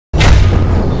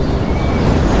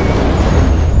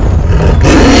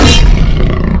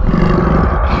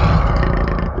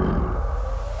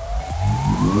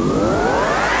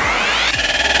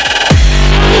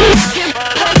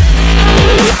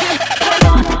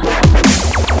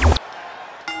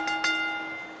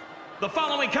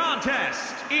following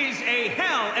contest is a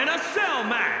Hell in a Cell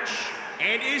match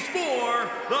and is for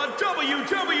the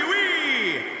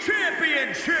WWE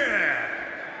Championship.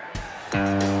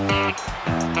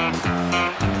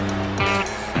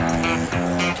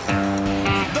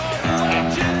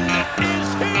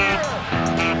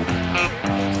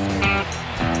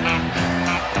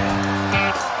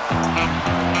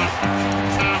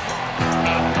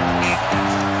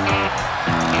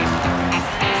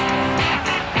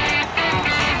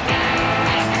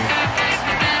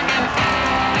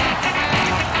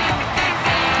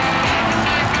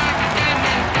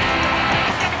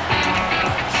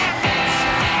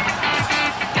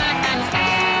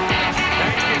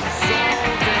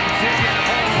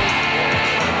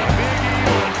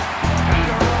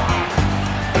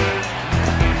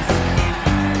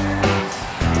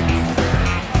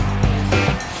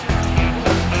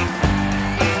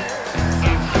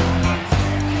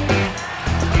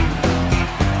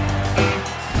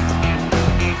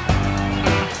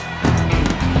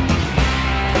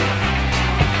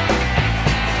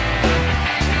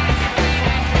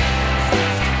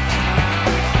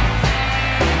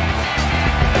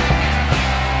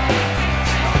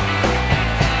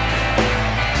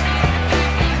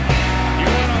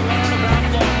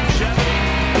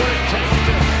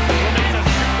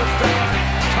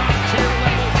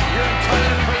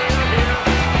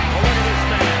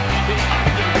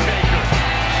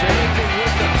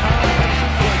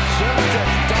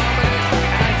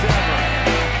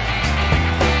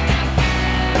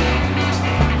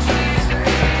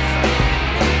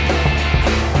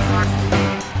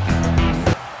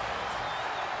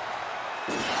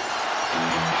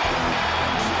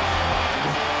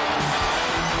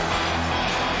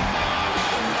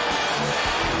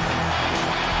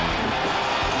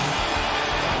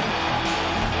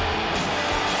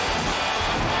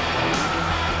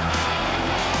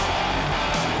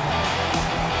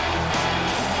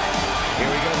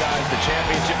 The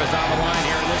championship is on the line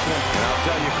here in this one. And I'll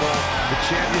tell you, Cole, the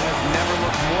champion has never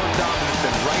looked more dominant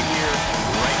than right here,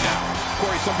 right now.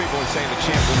 Corey, some people are saying the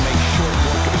champ will make short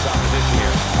work of his opposition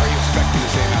here. Are you expecting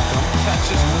the same outcome? That's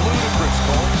just ludicrous,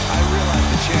 Cole. I realize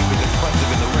the champ is impressive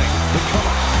in the ring, but come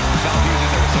on. If I was using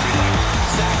there with somebody like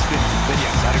Saxton, then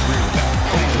yes, I'd agree with that.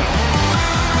 Please no.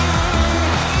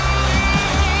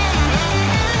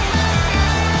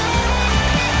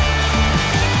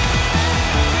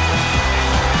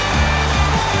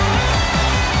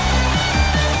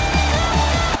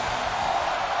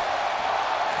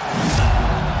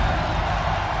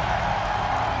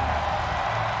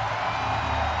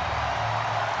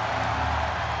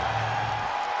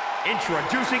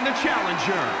 Introducing the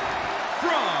challenger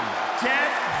from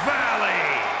Death Valley,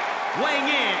 weighing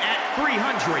in at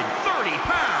 330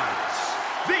 pounds,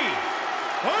 the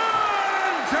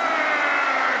Undertaker.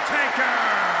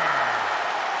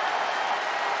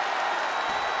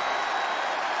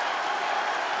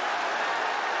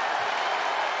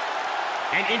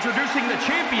 And introducing the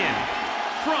champion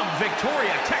from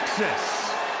Victoria, Texas,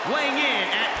 weighing in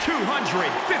at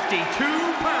 252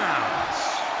 pounds.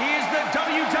 He is the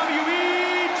WWE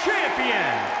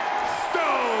Champion,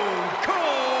 Stone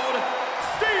Cold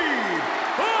Steve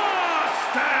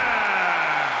Austin!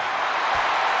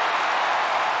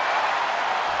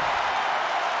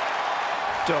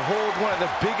 To hold one of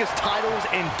the biggest titles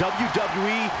in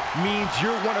WWE means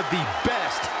you're one of the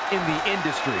best in the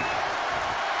industry.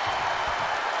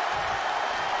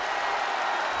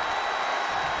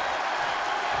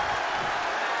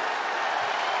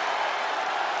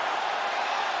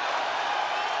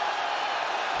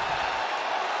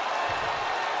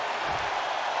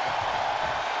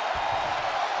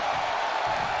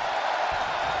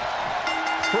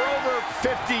 For over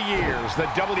 50 years, the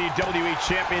WWE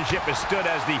Championship has stood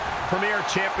as the premier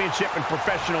championship in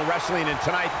professional wrestling, and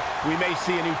tonight we may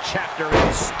see a new chapter in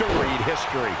storied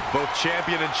history. Both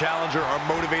champion and challenger are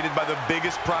motivated by the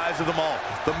biggest prize of them all.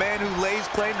 The man who lays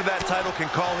claim to that title can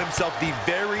call himself the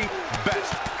very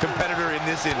best competitor in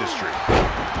this industry.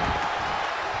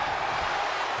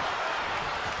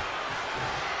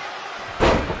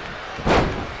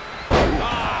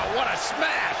 Ah, what a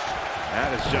smash!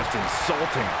 That is just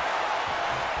insulting.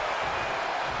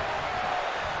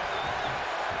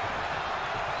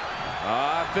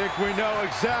 I think we know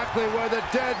exactly where the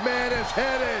dead man is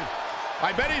headed.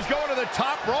 I bet he's going to the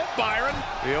top rope, Byron.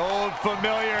 The old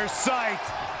familiar sight.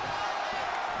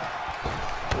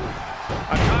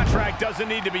 A contract doesn't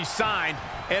need to be signed,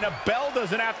 and a bell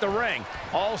doesn't have to ring.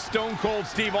 All Stone Cold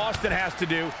Steve Austin has to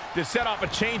do to set off a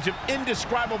change of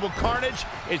indescribable carnage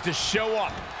is to show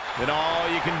up. Then all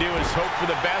you can do is hope for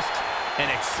the best and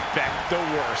expect the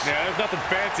worst. Yeah, there's nothing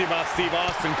fancy about Steve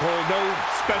Austin, Cole. No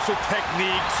special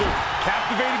techniques or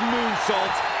captivating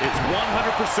moonsaults. It's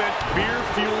 100%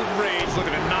 fear-fueled rage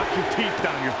looking to knock your teeth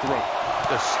down your throat.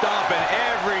 The stomp in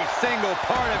every single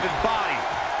part of his body.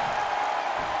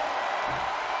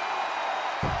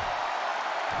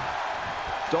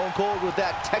 Stone Cold with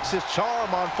that Texas charm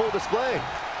on full display.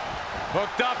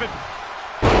 Hooked up and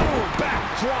boom,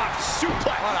 backdrop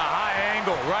suplex. On a high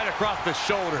angle, right across the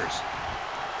shoulders.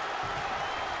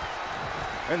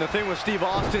 And the thing with Steve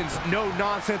Austin's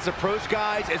no-nonsense approach,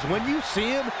 guys, is when you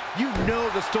see him, you know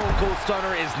the Stone Cold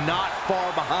Stunner is not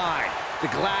far behind. The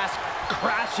glass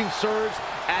crashing serves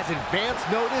as advance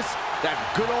notice that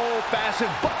good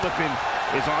old-fashioned butt whipping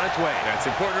is on its way. Yeah, it's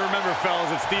important to remember, fellas,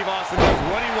 that Steve Austin does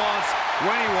what he wants,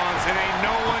 when he wants, and ain't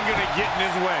no one gonna get in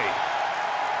his way.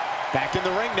 Back in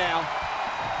the ring now.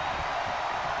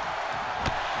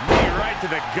 Knee right to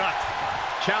the gut.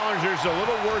 Challenger's a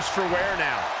little worse for wear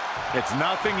now. It's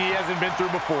nothing he hasn't been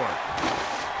through before.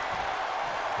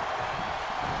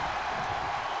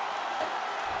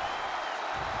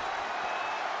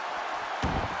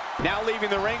 Now leaving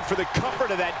the ring for the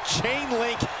comfort of that chain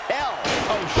link hell.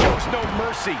 Oh, shows no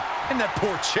mercy. And that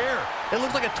poor chair. It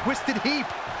looks like a twisted heap.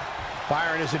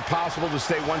 Byron, is it possible to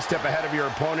stay one step ahead of your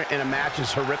opponent in a match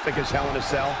as horrific as Hell in a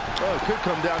Cell? Oh, it could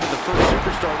come down to the first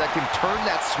superstar that can turn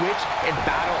that switch and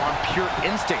battle on pure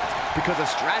instinct, because a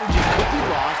strategy could be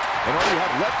lost, and all you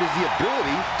have left is the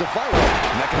ability to fight.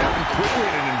 And that can happen quickly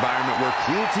in an environment where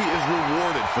cruelty is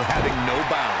rewarded for having no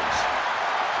bounds.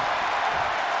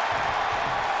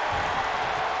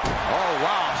 Oh,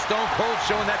 wow. Stone Cold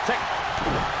showing that tech.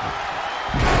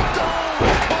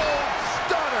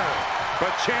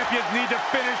 But champions need to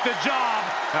finish the job.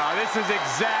 Now, this is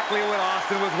exactly what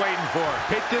Austin was waiting for.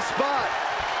 Hit this spot.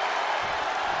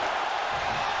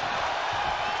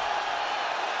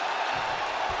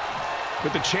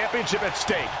 With the championship at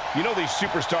stake, you know these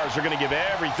superstars are going to give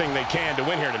everything they can to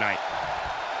win here tonight.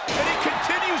 And he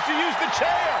continues to use the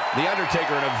chair. The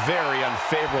Undertaker in a very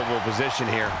unfavorable position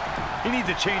here. He needs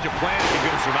a change of plan if he's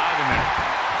going to survive in there.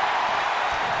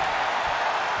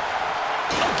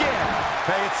 Again.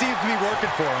 Hey, it seems to be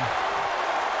working for him.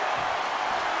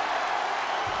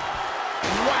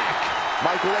 Whack!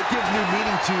 Michael, that gives new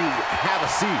meaning to have a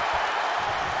seat.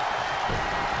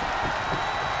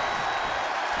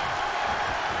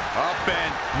 Up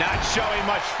and not showing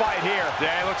much fight here.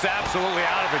 Yeah, he looks absolutely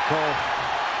out of it, Cole.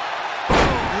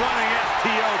 Boom, running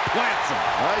STO plants him.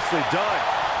 Nicely done.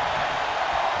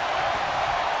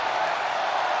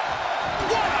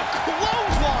 What a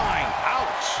clothesline!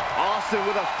 Ouch! Austin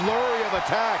with a flurry of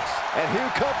attacks. And here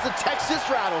comes the Texas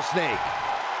Rattlesnake.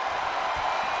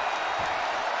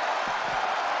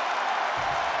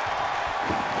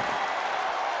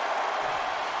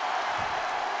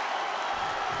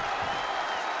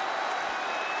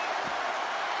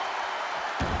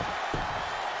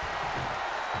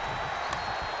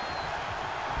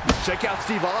 Check out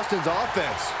Steve Austin's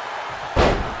offense.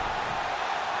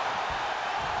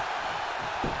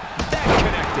 That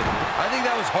connected. I think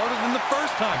that was harder than the first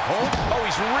time, Cole. Oh,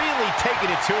 he's really taking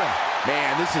it to him.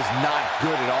 Man, this is not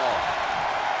good at all.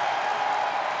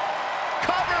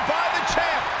 Covered by the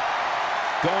champ.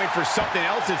 Going for something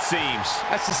else, it seems.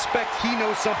 I suspect he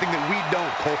knows something that we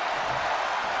don't, Cole.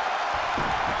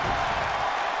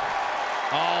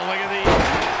 Oh, look at the...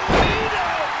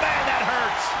 Oh, man, that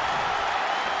hurts.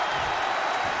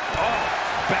 Oh,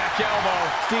 back elbow.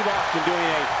 Steve Austin doing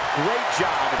a great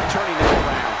job of turning that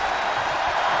around.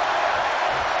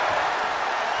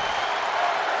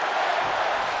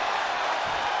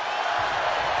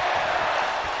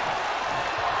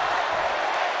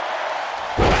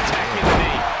 Attacking the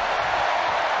knee.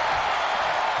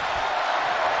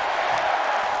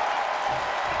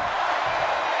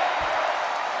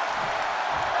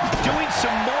 Doing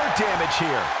some more damage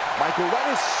here. Michael, that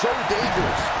is so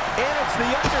dangerous. And it's the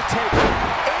Undertaker,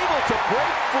 able to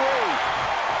break free.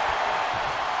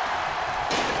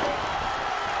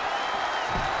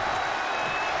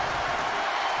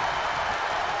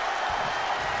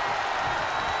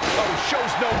 Oh,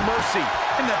 shows no mercy.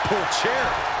 And that poor chair.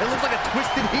 It looks like a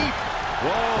twisted heap.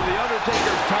 Whoa, the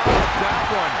Undertaker dodged that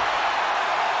one.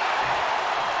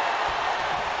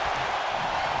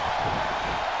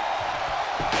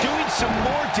 Doing some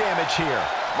more damage here.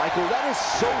 Michael, that is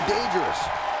so dangerous.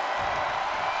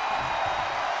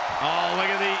 Oh, look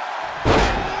at the...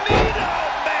 Oh,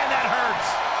 man, that hurts.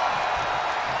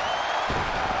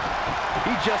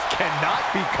 He just cannot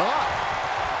be caught.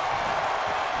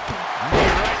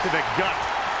 Knee right to the gut.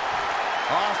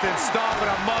 Austin stomping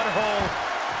a mud hole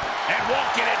and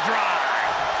walking it dry.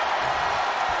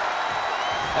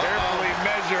 Carefully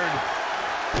wizard.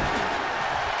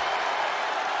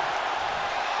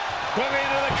 Moving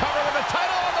into the cover with the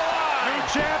title on the line. New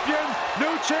champion,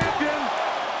 new champion.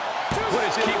 What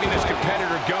is keeping this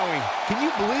competitor going? Can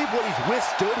you believe what he's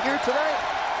withstood here tonight?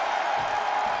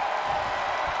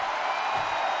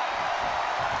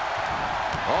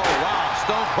 Oh, wow.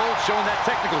 Stone Cold showing that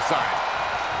technical side.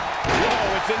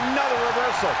 Whoa, it's another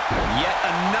reversal. Yet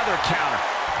another counter.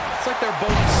 It's like they're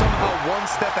both somehow one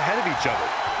step ahead of each other.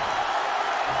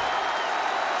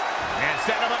 And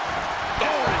set him up.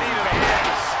 Oh, knee to the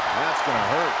face. That's going to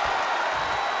hurt.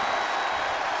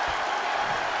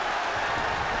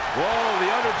 Whoa, the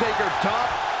Undertaker top.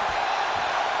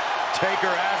 Taker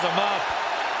has him up.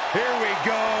 Here we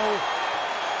go.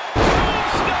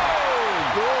 Tombstone!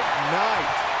 Good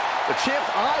night. The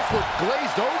champ's eyes look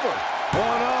glazed over.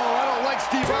 Oh no, I don't like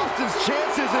Steve Austin's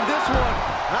chances in this one.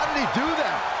 How did he do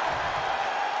that?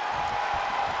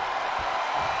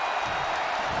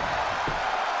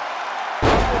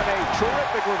 Oh, and a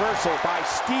terrific reversal by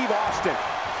Steve Austin.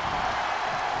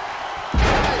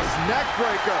 Nice neck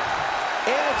breaker.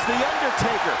 And it's the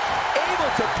Undertaker,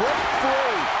 able to break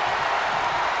free.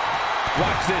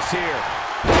 Watch this here.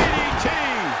 DDT.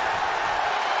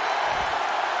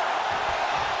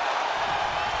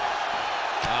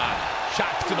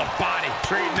 Shots to the body.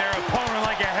 Treating their opponent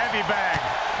like a heavy bag.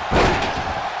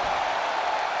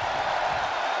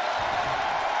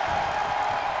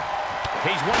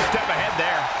 He's one step ahead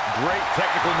there. Great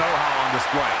technical know-how on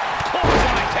display.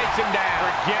 Clothesline takes him down.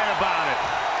 Forget about it.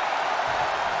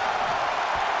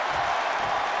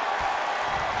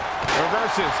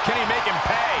 Reverses. Can he make him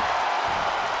pay?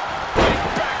 Big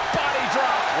back body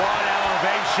drop. What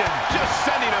elevation. Just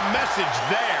sending a message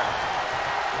there.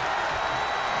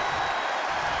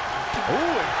 Ooh,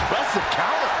 impressive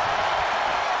counter.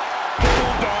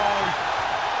 Bulldog.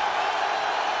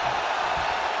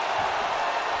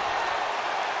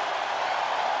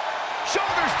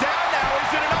 Shoulders down now.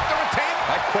 Is it enough to retain?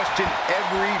 I question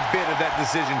every bit of that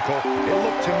decision, Cole. It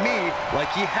looked to me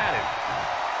like he had it.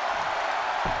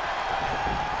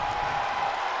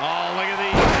 Oh, look at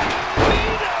these.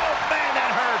 Oh, man,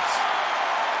 that hurts.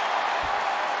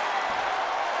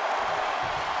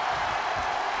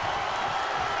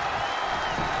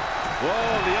 Whoa,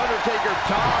 the Undertaker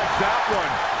dodged that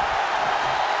one.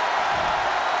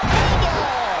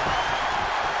 Bulldog!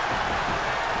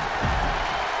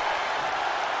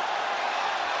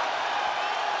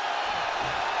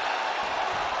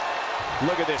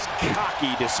 Look at this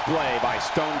cocky display by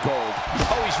Stone Cold.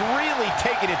 Oh, he's really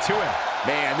taking it to him.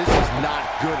 Man, this is not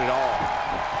good at all.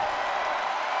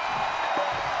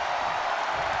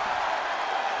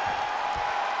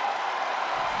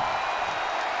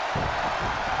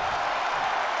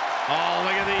 Oh,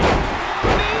 look at these.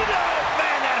 Oh,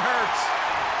 man, that hurts.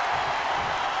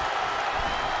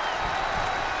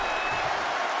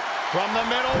 From the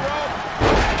middle rope.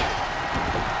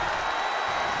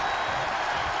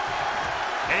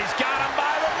 He's got him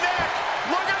by the neck.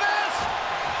 Look at this.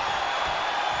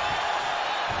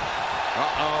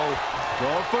 Uh-oh.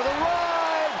 Going for the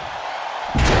ride.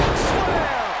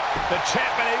 Slam! The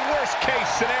champ in a worst-case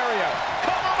scenario.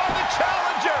 Come on by the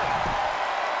challenger.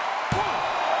 1,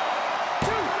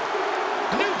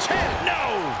 2. New champ.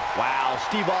 No. Wow,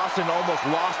 Steve Austin almost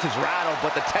lost his rattle,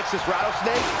 but the Texas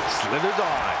rattlesnake slithers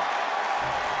on.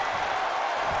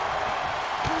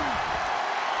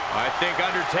 I think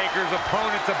Undertaker's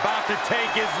opponent's about to take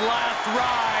his last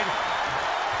ride.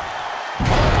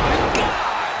 Oh my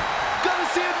God! Gonna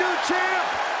see a new champ!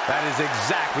 That is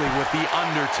exactly what the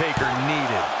Undertaker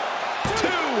needed. 2.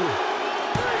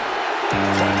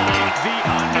 Tonight, the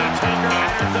Undertaker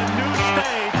enters a new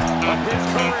stage of his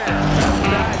career.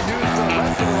 Bad news for the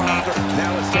rest of the roster.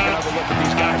 Now let's take another